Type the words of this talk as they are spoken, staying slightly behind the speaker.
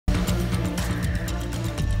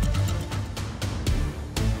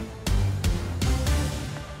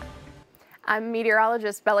I'm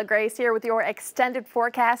meteorologist Bella Grace here with your extended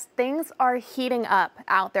forecast. Things are heating up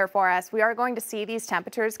out there for us. We are going to see these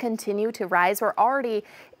temperatures continue to rise. We're already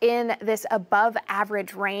in this above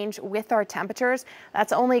average range with our temperatures.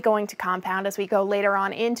 That's only going to compound as we go later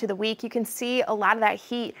on into the week. You can see a lot of that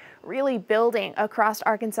heat really building across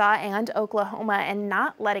Arkansas and Oklahoma and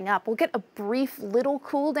not letting up. We'll get a brief little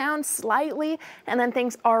cool down slightly, and then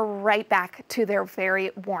things are right back to their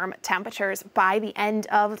very warm temperatures by the end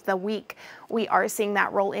of the week. We are seeing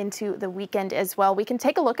that roll into the weekend as well. We can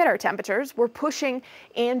take a look at our temperatures. We're pushing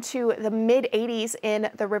into the mid 80s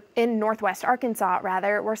in northwest Arkansas,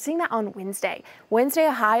 rather. We're seeing that on Wednesday. Wednesday,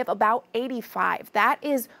 a high of about 85. That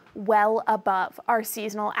is well above our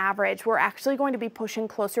seasonal average. We're actually going to be pushing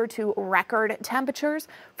closer to record temperatures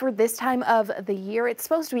for this time of the year. It's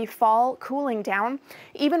supposed to be fall cooling down.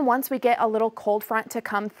 Even once we get a little cold front to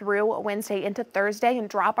come through Wednesday into Thursday and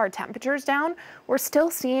drop our temperatures down, we're still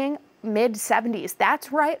seeing mid 70s.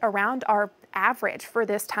 That's right around our average for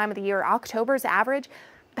this time of the year. October's average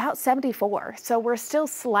about 74. So we're still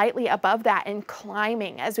slightly above that and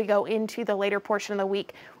climbing as we go into the later portion of the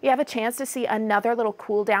week. We have a chance to see another little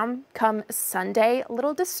cool down come Sunday. A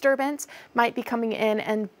little disturbance might be coming in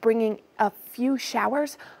and bringing a few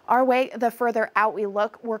showers our way the further out we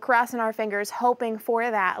look. We're crossing our fingers, hoping for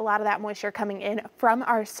that. A lot of that moisture coming in from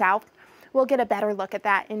our south. We'll get a better look at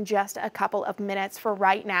that in just a couple of minutes. For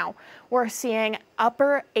right now, we're seeing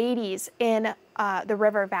upper 80s in the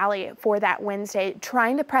River Valley for that Wednesday,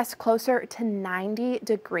 trying to press closer to 90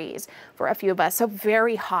 degrees for a few of us. So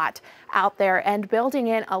very hot out there and building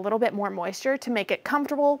in a little bit more moisture to make it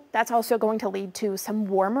comfortable. That's also going to lead to some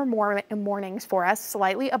warmer mornings for us,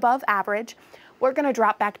 slightly above average. We're going to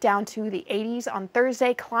drop back down to the 80s on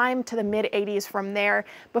Thursday, climb to the mid 80s from there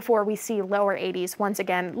before we see lower 80s once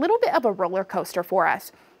again. A little bit of a roller coaster for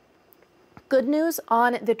us. Good news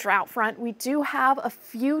on the drought front. We do have a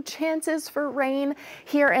few chances for rain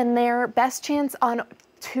here and there. Best chance on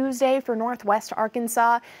Tuesday for northwest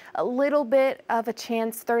Arkansas. A little bit of a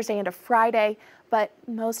chance Thursday into Friday, but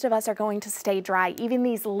most of us are going to stay dry. Even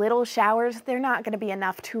these little showers, they're not going to be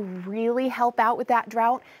enough to really help out with that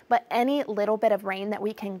drought, but any little bit of rain that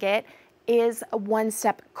we can get is one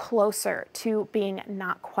step closer to being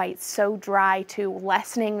not quite so dry, to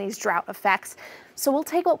lessening these drought effects. So we'll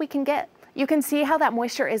take what we can get. You can see how that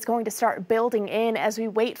moisture is going to start building in as we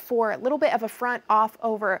wait for a little bit of a front off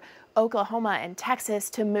over Oklahoma and Texas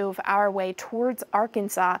to move our way towards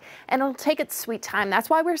Arkansas, and it'll take its sweet time. That's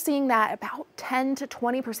why we're seeing that about 10 to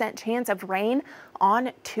 20% chance of rain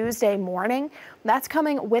on Tuesday morning. That's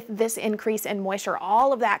coming with this increase in moisture,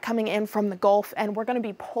 all of that coming in from the Gulf, and we're going to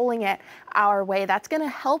be pulling it our way. That's going to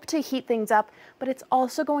help to heat things up, but it's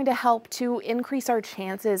also going to help to increase our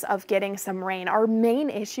chances of getting some rain. Our main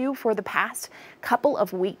issue for the past couple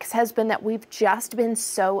of weeks has been that we've just been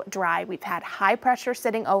so dry. We've had high pressure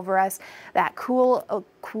sitting over us. That cool,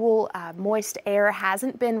 moist air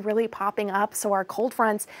hasn't been really popping up, so our cold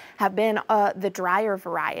fronts have been the drier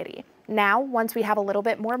variety. Now, once we have a little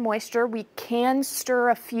bit more moisture, we can stir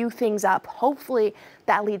a few things up. Hopefully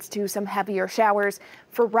that leads to some heavier showers.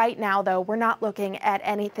 For right now, though, we're not looking at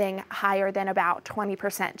anything higher than about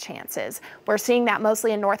 20% chances. We're seeing that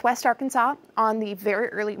mostly in northwest Arkansas on the very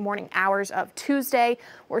early morning hours of Tuesday.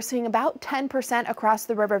 We're seeing about 10% across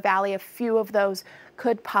the River Valley. A few of those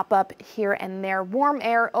could pop up here and there. Warm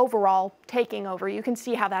air overall taking over. You can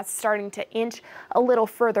see how that's starting to inch a little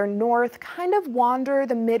further north, kind of wander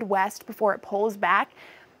the Midwest before it pulls back.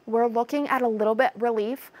 We're looking at a little bit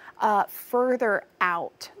relief further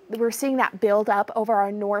out. We're seeing that build up over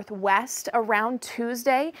our northwest around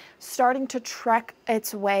Tuesday, starting to trek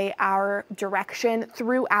its way our direction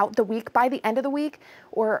throughout the week. By the end of the week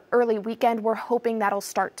or early weekend, we're hoping that'll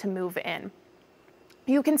start to move in.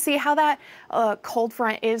 You can see how that cold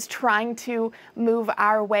front is trying to move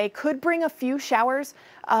our way. Could bring a few showers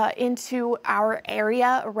into our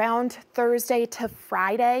area around Thursday to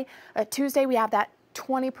Friday. Tuesday, we have that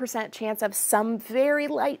 20% chance of some very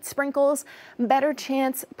light sprinkles. Better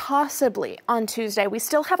chance possibly on Tuesday. We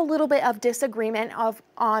still have a little bit of disagreement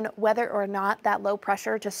on whether or not that low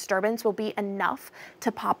pressure disturbance will be enough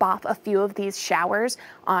to pop off a few of these showers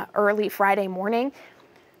early Friday morning.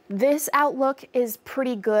 This outlook is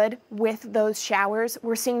pretty good with those showers.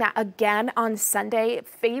 We're seeing that again on Sunday,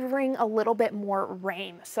 favoring a little bit more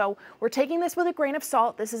rain. So we're taking this with a grain of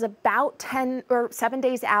salt. This is about 10 or 7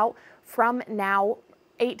 days out from now,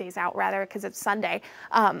 8 days out rather, because it's Sunday.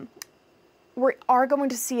 We are going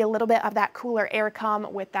to see a little bit of that cooler air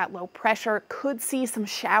come with that low pressure. Could see some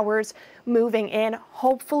showers moving in,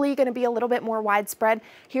 hopefully going to be a little bit more widespread.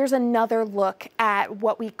 Here's another look at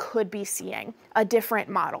what we could be seeing, a different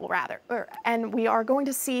model rather. And we are going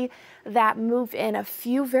to see that move in a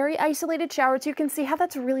few very isolated showers. You can see how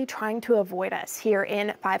that's really trying to avoid us here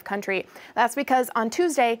in 5 country. That's because on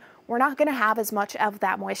Tuesday, we're not going to have as much of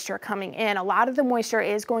that moisture coming in. A lot of the moisture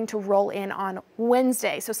is going to roll in on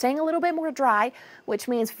Wednesday. So staying a little bit more dry, which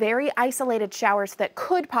means very isolated showers that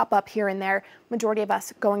could pop up here and there. Majority of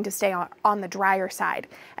us going to stay on the drier side.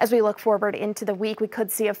 As we look forward into the week, we could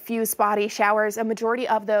see a few spotty showers. A majority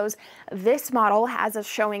of those, this model has us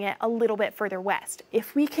showing it a little bit further west.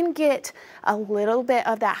 If we can get a little bit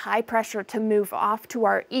of that high pressure to move off to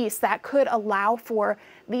our east, that could allow for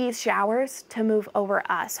these showers to move over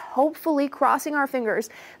us. Hopefully, crossing our fingers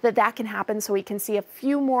that that can happen so we can see a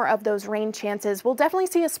few more of those rain chances. We'll definitely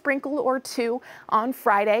see a sprinkle or two on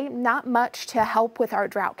Friday. Not much to help with our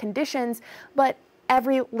drought conditions, but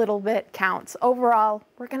every little bit counts. Overall,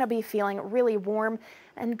 we're going to be feeling really warm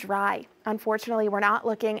and dry. Unfortunately, we're not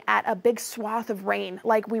looking at a big swath of rain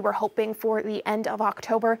like we were hoping for the end of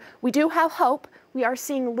October. We do have hope. We are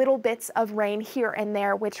seeing little bits of rain here and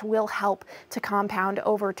there, which will help to compound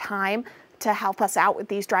over time to help us out with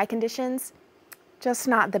these dry conditions. Just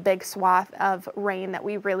not the big swath of rain that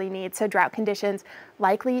we really need. So drought conditions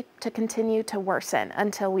likely to continue to worsen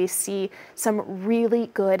until we see some really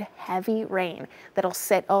good heavy rain that'll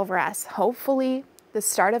sit over us. Hopefully, the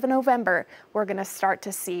start of November, we're going to start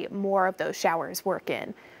to see more of those showers work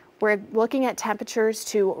in. We're looking at temperatures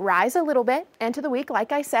to rise a little bit into the week.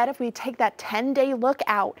 Like I said, if we take that 10-day look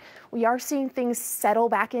out, we are seeing things settle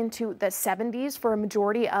back into the 70s for a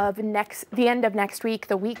majority of the end of next week,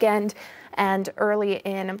 the weekend, and early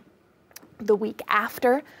in the week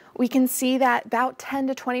after. We can see that about 10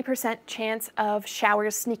 to 20% chance of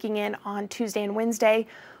showers sneaking in on Tuesday and Wednesday.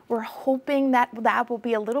 We're hoping that that will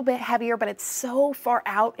be a little bit heavier, but it's so far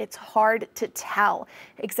out, it's hard to tell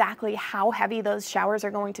exactly how heavy those showers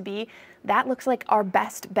are going to be. That looks like our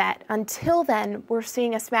best bet. Until then, we're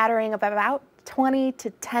seeing a smattering of about 20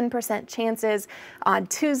 to 10% chances on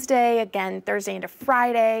Tuesday, again, Thursday into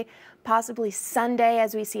Friday, possibly Sunday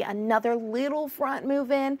as we see another little front move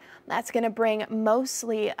in. That's going to bring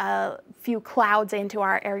mostly a few clouds into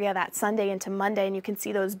our area that Sunday into Monday, and you can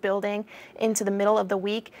see those building into the middle of the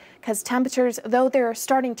week because temperatures, though they're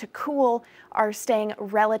starting to cool, are staying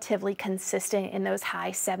relatively consistent in those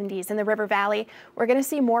high 70s. In the River Valley, we're going to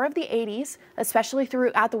see more of the 80s, especially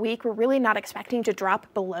throughout the week. We're really not expecting to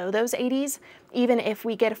drop below those 80s, even if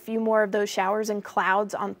we get a few more of those showers and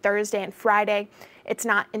clouds on Thursday and Friday. It's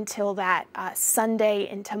not until that Sunday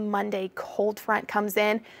into Monday cold front comes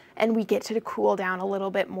in and we get to cool down a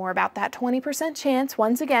little bit more, about that 20% chance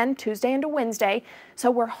once again Tuesday into Wednesday.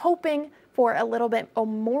 So we're hoping for a little bit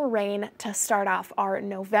more rain to start off our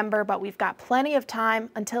November, but we've got plenty of time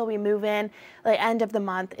until we move in. The end of the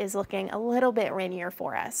month is looking a little bit rainier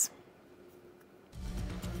for us.